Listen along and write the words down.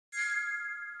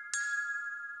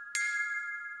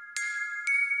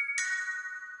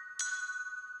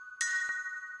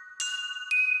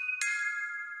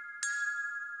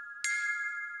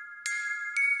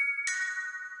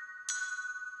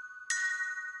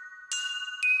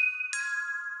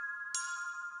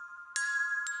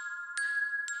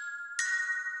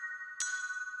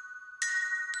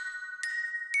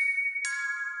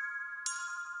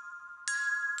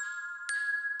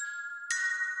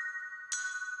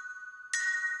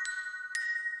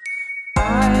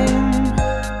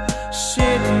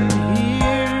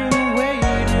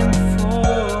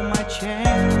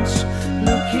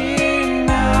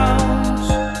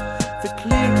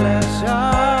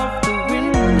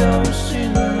windows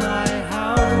in my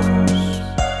house,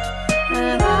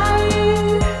 and I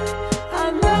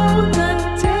know that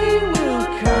day will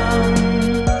come,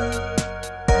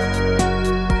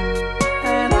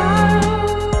 and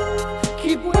I'll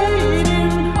keep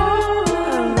waiting all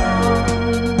alone.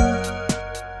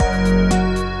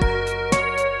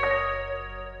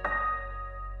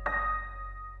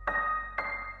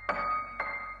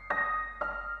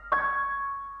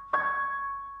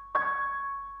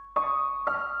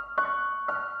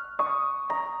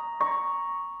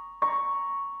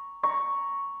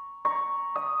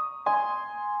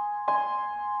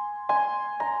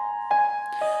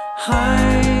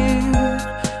 I'm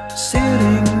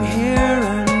sitting here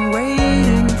and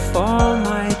waiting for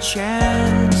my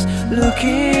chance,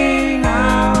 looking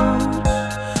out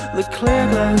the clear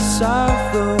glass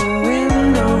of the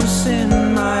windows in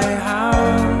my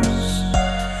house,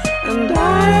 and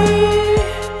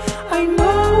I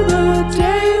know the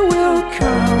day will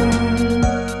come.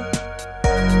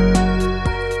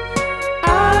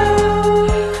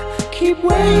 I'll keep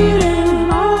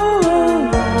waiting all alone.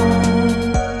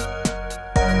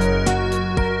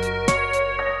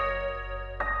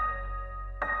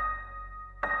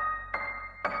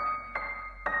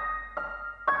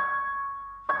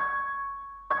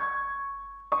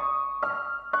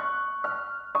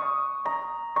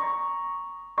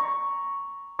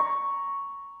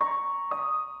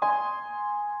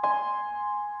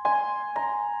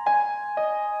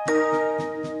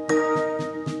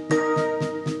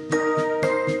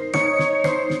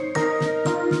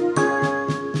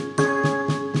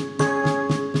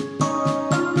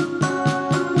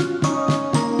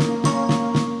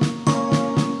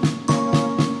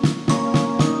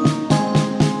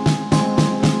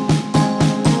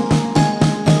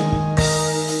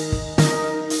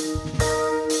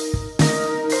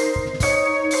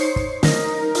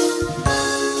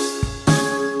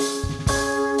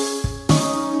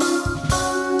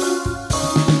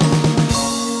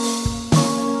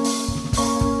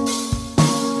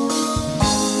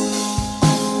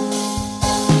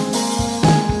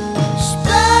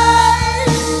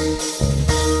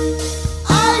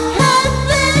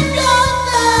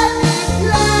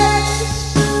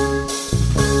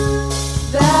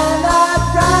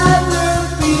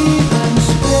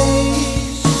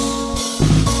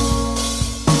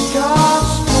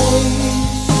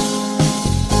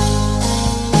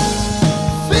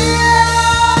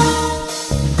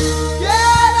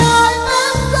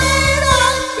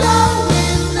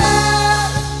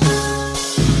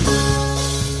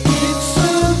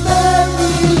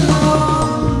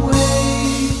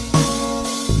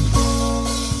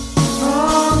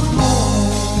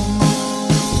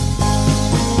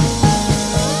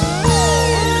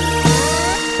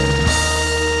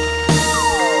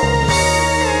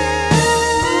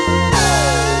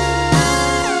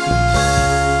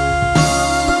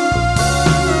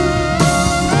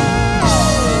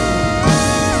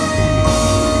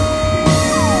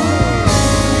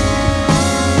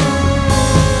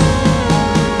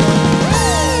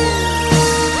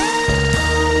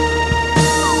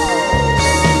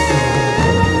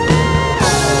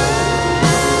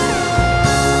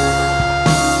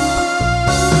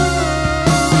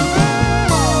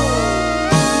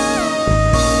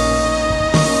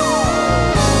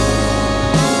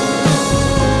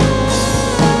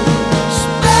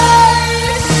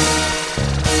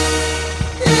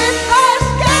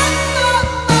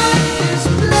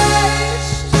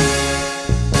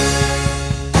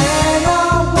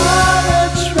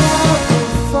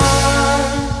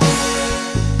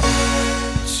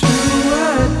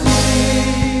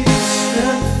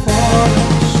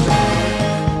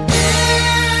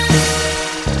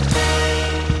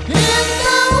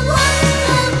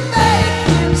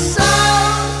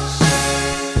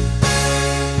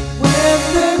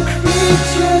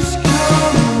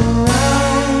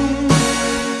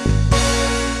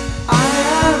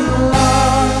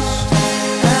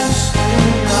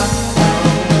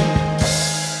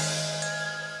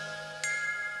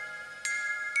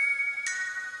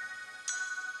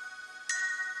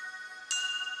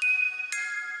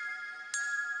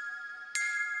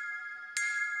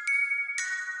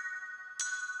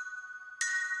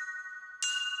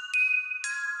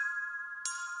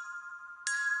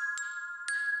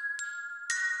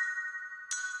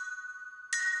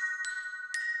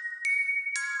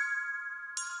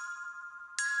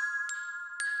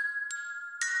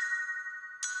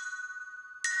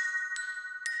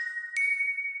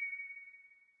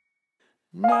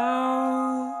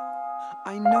 Now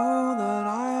I know that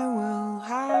I will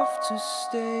have to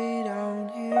stay down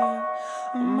here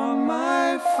among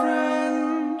my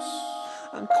friends.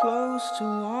 and close to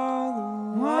all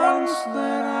the ones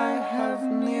that I have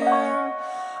near.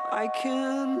 I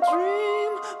can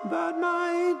dream, but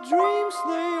my dreams,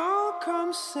 they all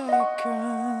come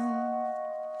second.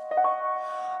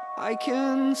 I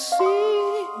can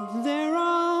see there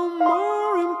are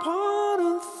more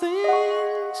important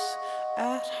things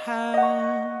at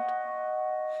hand.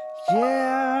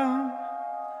 Yeah,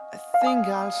 I think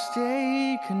I'll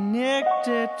stay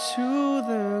connected to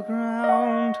the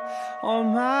ground. All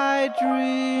my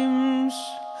dreams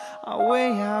are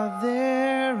way out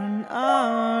there and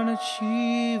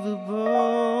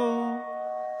unachievable.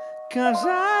 'Cause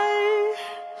I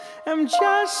am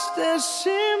just a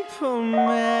simple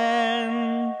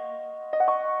man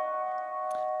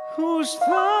whose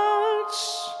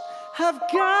thoughts have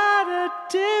got a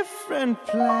different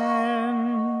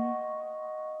plan.